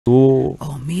So,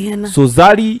 oh man. So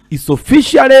Zari is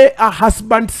officially a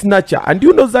husband snatcher. And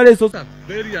you know Zari is also a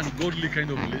very ungodly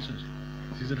kind of relationship.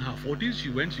 She's in her 40s,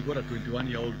 she got a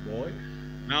 21-year-old boy.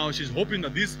 Now she's hoping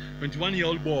that this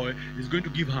 21-year-old boy is going to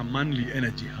give her manly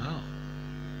energy. How?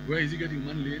 Where is he getting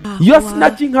manly energy? You're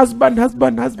snatching husband.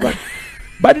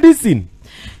 But listen,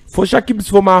 for Shakib's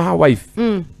former wife,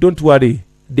 don't worry.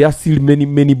 There are still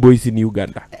many boys in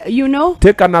Uganda. You know?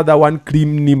 Take another one,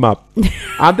 clean him up.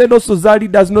 And then also Zari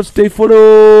does not stay for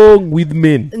long with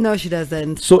men. No, she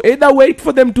doesn't. So either wait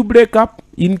for them to break up.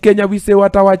 In Kenya we say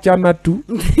watawachana too.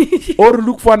 Or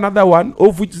look for another one,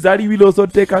 of which Zari will also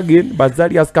take again. But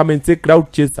Zari has come and say crowd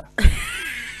chaser.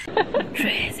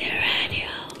 Drizzy Radio.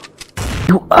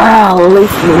 You are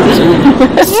listening to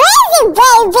Drizzy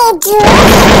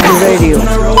Radio.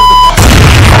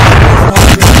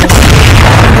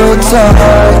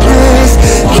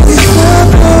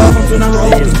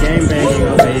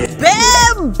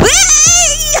 Baby!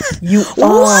 You What's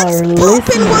are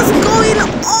poppin'? What's going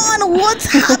on? What's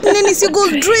happening? It's your girl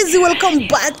Drizzy. Welcome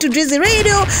back to Drizzy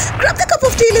Radio. Grab the cup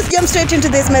of tea. Let's jump straight into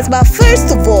this mess. But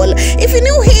first of all, if you're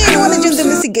new here and you want to join the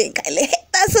messy gang, kindly hit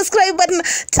that subscribe button.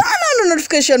 Turn on the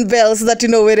notification bell so that you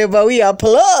know wherever we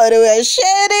upload, we're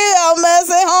shady, I'm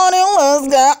messy, honey. Let's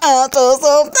get into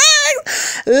some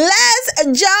things. Let's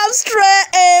jump straight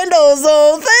into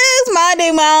some things.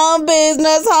 Minding my own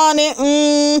business, honey.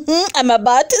 I'm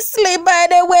about to sleep, by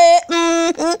the way.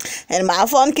 And my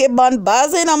phone keep on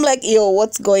buzzing. I'm like, yo,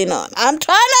 what's going on? I'm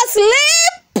trying to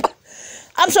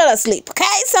sleep. Okay?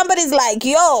 Somebody's like,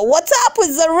 yo, what's up with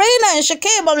Zarina and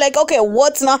Shakib? I'm like, okay,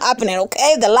 what's not happening?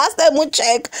 Okay? The last time we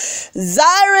checked,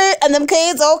 Zari and them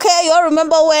kids, okay? You all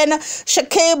remember when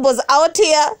Shakib was out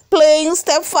here playing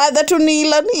stepfather to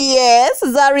Neelan? Yes,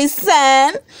 Zari's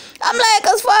son. I'm like,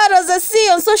 as far as I see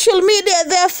on social media,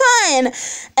 they're fine.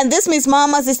 And this Miss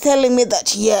Mamas is telling me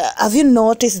that, yeah, have you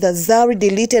noticed that Zari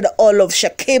deleted all of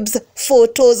Shakib's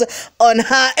photos on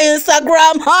her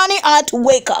Instagram? Honey, I had to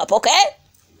wake up, okay?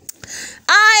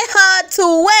 I had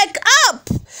to wake up.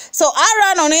 So I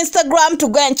ran on Instagram to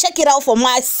go and check it out for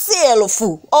myself.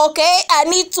 Okay? I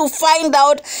need to find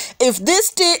out if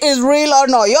this tea is real or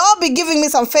not. Y'all be giving me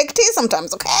some fake tea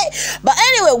sometimes, okay? But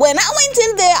anyway, when I went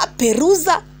in there,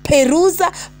 Perusa,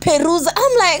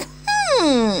 I'm like,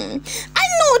 I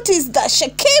noticed that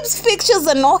Shakib's pictures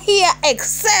are not here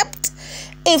except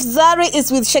if Zari is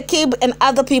with Shakib and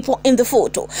other people in the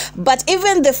photo. But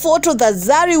even the photo that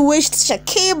Zari wished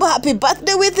Shakib happy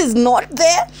birthday with is not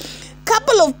there.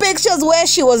 Couple of pictures where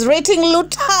she was rating the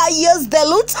Lutayers,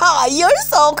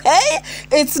 okay?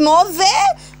 It's not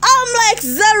there. I'm like,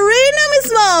 Zarina,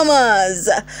 Miss Mamas,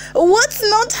 what's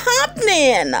not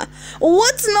happening?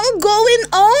 What's not going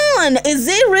on? Is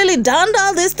it really done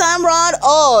this time around?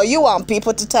 Oh, you want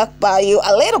people to talk about you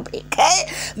a little bit, okay?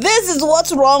 This is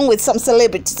what's wrong with some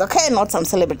celebrities, okay? Not some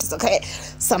celebrities, okay?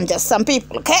 Just some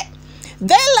people, okay?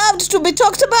 They loved to be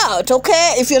talked about,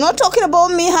 okay? If you're not talking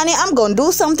about me, honey, I'm going to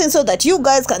do something so that you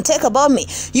guys can talk about me.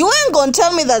 You ain't going to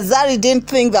tell me that Zari didn't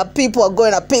think that people are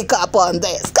going to pick up on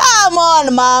this. Come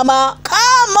on, mama.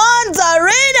 Come on,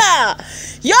 Zarina.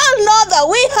 Y'all know that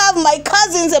we have my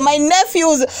cousins and my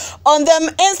nephews on them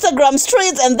Instagram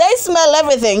streets and they smell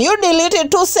everything. You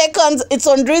deleted 2 seconds. It's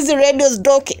on Drizzy Radio's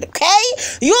docket, okay?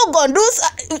 You're going to do...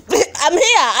 I'm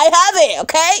here. I have it,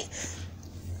 okay?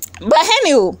 But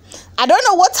anywho, I don't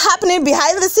know what's happening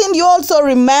behind the scene. You also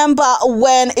remember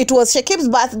when it was Shakib's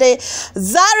birthday,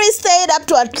 Zari stayed up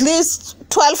to at least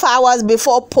 12 hours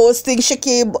before posting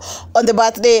Shakib on the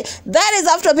birthday. That is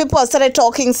after people started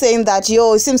talking, saying that,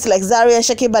 yo, it seems like Zari and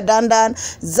Shakib are done.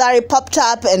 Zari popped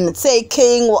up and say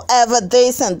king, whatever,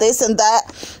 this and that,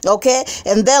 okay?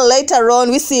 And then later on,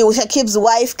 we see Shakib's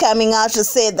wife coming out to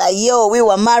say that, yo, we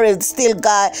were married, still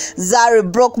guy. Zari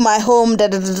broke my home, And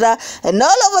all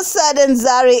of a sudden,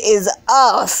 Zari is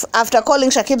off after calling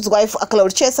Shakib's wife a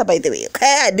cloud chaser, by the way,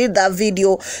 okay? I did that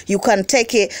video. You can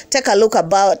take a look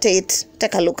about it.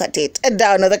 Take a look at it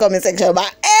down in the comment section.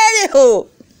 But anywho,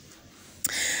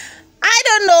 I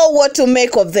don't know what to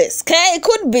make of this, okay? It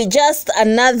could be just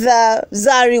another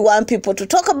Zari want people to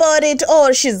talk about it,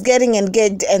 or she's getting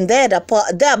engaged and they're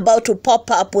about to pop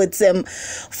up with some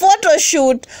photo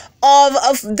shoot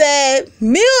of the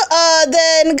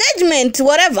engagement,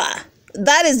 whatever.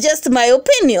 That is just my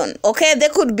opinion, okay? They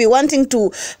could be wanting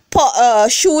to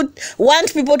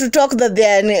want people to talk that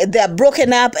they're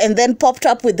broken up, and then popped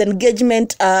up with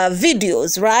engagement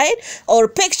videos, right? Or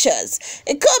pictures.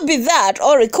 It could be that,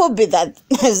 or it could be that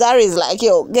Zari is like,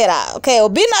 yo, get out, okay?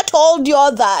 Obina told you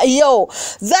that, yo,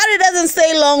 Zari doesn't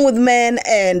stay long with men,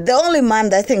 and the only man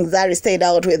that I think Zari stayed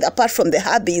out with, apart from the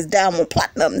hubby, is Diamond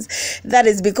Platnumz. That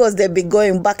is because they've been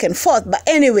going back and forth. But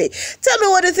anyway, tell me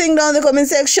what you think down in the comment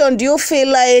section. Do you feel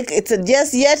like it's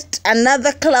just yet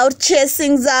another cloud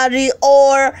chasing Zari,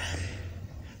 or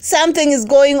something is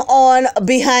going on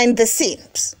behind the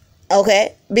scenes?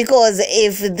 Okay, because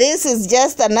if this is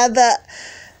just another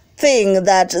thing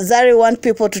that Zari want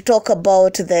people to talk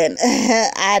about, then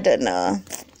I don't know.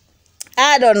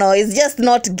 It's just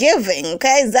not giving.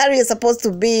 Okay, Zari is supposed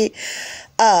to be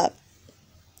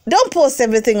don't post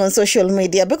everything on social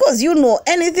media, because you know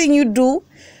anything you do,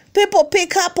 people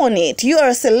pick up on it. You are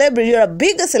a celebrity. You're a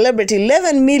bigger celebrity.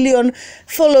 11 million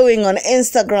following on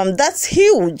Instagram. That's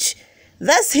huge.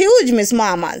 That's huge, Miss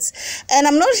Mamas. And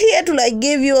I'm not here to like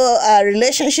give you a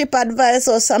relationship advice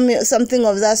or something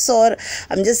of that sort.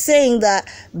 I'm just saying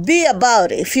that be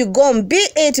about it. If you go and be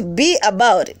it, be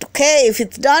about it. Okay? If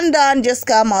it's done, just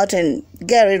come out and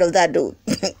get rid of that dude.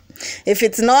 If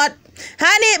it's not,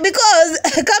 honey, because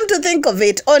come to think of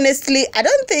it, honestly, I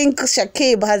don't think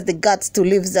Shakib has the guts to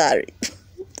leave Zari.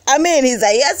 I mean, he's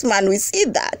a yes man. We see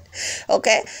that.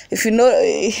 Okay? If you know,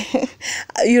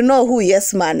 you know who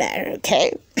yes man are.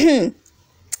 Okay?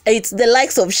 It's the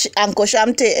likes of Uncle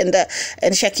Shamte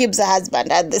and Shakib's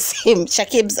husband at the same,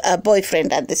 Shakib's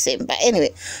boyfriend at the same. But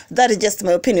anyway, that is just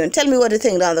my opinion. Tell me what you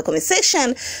think down in the comment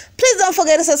section. Please don't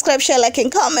forget to subscribe, share, like,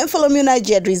 and comment. Follow me on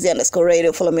IG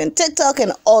 @Drizzy_radio. Follow me on TikTok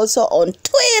and also on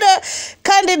Twitter.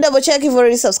 Kindly double check if you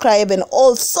already subscribed, and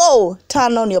also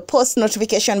turn on your post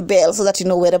notification bell so that you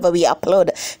know wherever we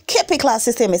upload. Keep it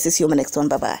classy. Stay messy. See you in the next one.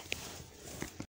 Bye bye.